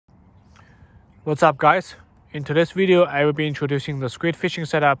What's up guys? In today's video I will be introducing the squid fishing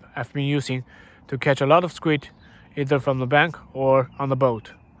setup I've been using to catch a lot of squid either from the bank or on the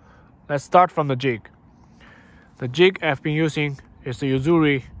boat. Let's start from the jig. The jig I've been using is the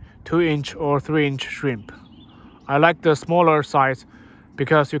Yo-zuri 2-inch or 3-inch shrimp. I like the smaller size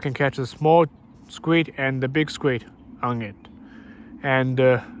because you can catch the small squid and the big squid on it. And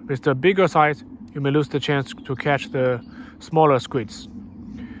with the bigger size you may lose the chance to catch the smaller squids.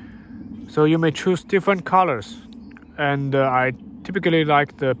 So you may choose different colors, and I typically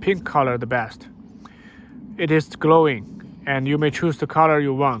like the pink color the best. It is glowing, and you may choose the color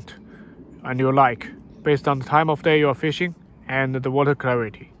you want and you like based on the time of day you are fishing and the water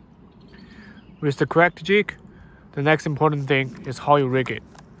clarity. With the correct jig, the next important thing is how you rig it.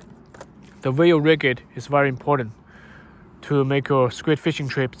 The way you rig it is very important to make your squid fishing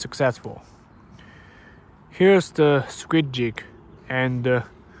trip successful. Here's the squid jig, and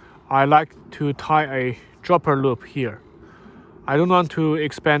I like to tie a dropper loop here. I don't want to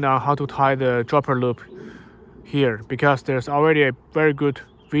expand on how to tie the dropper loop here because there's already a very good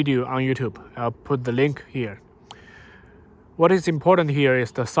video on YouTube. I'll put the link here. What is important here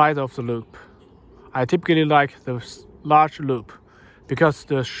is the size of the loop. I typically like the large loop because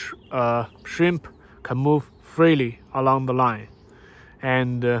the shrimp can move freely along the line.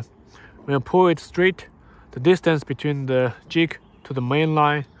 And when you pull it straight, the distance between the jig to the main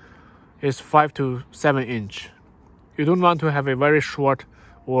line is 5 to 7 inch. You don't want to have a very short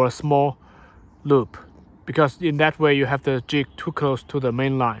or small loop because in that way you have the jig too close to the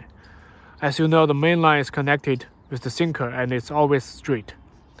main line. As you know, the main line is connected with the sinker and it's always straight.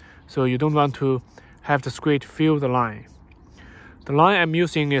 So you don't want to have the squid feel the line. The line I'm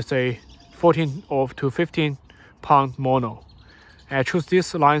using is a 14 to 15 pound mono. I choose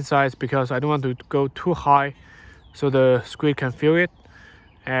this line size because I don't want to go too high so the squid can feel it.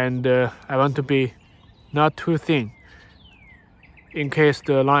 And I want to be not too thin in case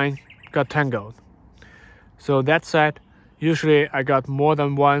the line got tangled. So that said, usually I got more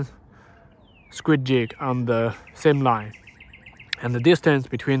than one squid jig on the same line, and the distance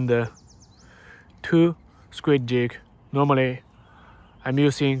between the two squid jig, normally I'm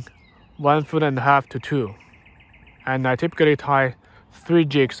using 1.5 to 2, and I typically tie 3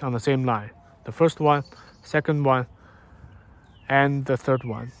 jigs on the same line. The first one, second one, and the third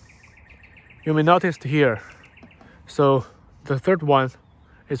one. You may notice here, so the third one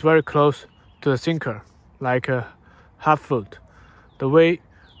is very close to the sinker, like a half foot. The way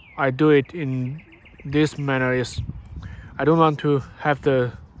I do it in this manner is I don't want to have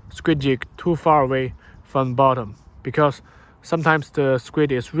the squid jig too far away from the bottom because sometimes the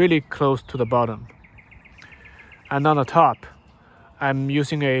squid is really close to the bottom. And on the top, I'm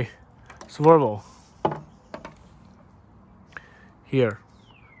using a swivel here.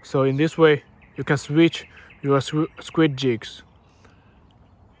 So in this way you can switch your squid jigs,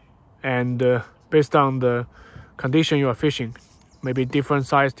 and based on the condition you are fishing, maybe different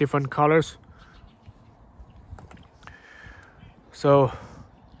size, different colors. So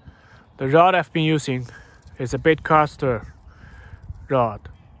the rod I've been using is a bait caster rod,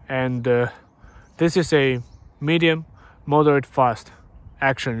 and this is a medium moderate fast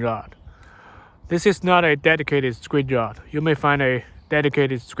action rod. This is not a dedicated squid rod. You may find a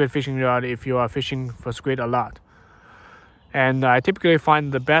dedicated squid fishing rod if you are fishing for squid a lot. And I typically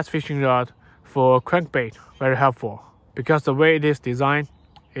find the best fishing rod for crankbait very helpful because the way it is designed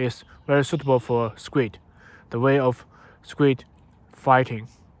is very suitable for squid, the way of squid fighting.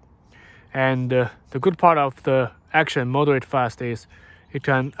 And the good part of the action moderate fast is it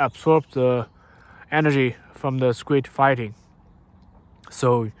can absorb the energy from the squid fighting.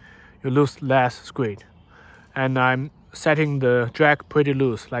 So you lose less squid. And I'm setting the drag pretty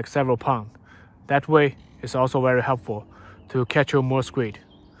loose, like several pounds. That way it's also very helpful to catch more squid.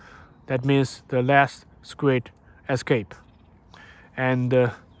 That means the less squid escape.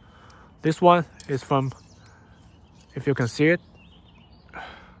 And this one is from, if you can see it,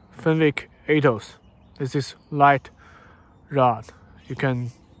 Fenwick Atos. This is light rod. You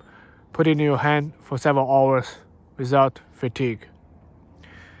can put it in your hand for several hours without fatigue.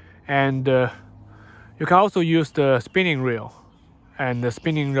 And you can also use the spinning reel and the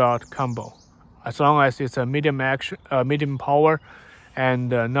spinning rod combo, as long as it's a medium action, medium power,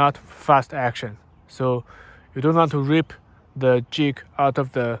 and not fast action. So you don't want to rip the jig out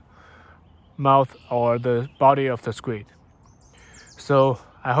of the mouth or the body of the squid. So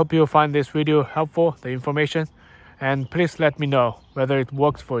I hope you find this video helpful, the information, and please let me know whether it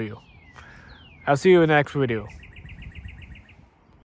works for you. I'll see you in the next video.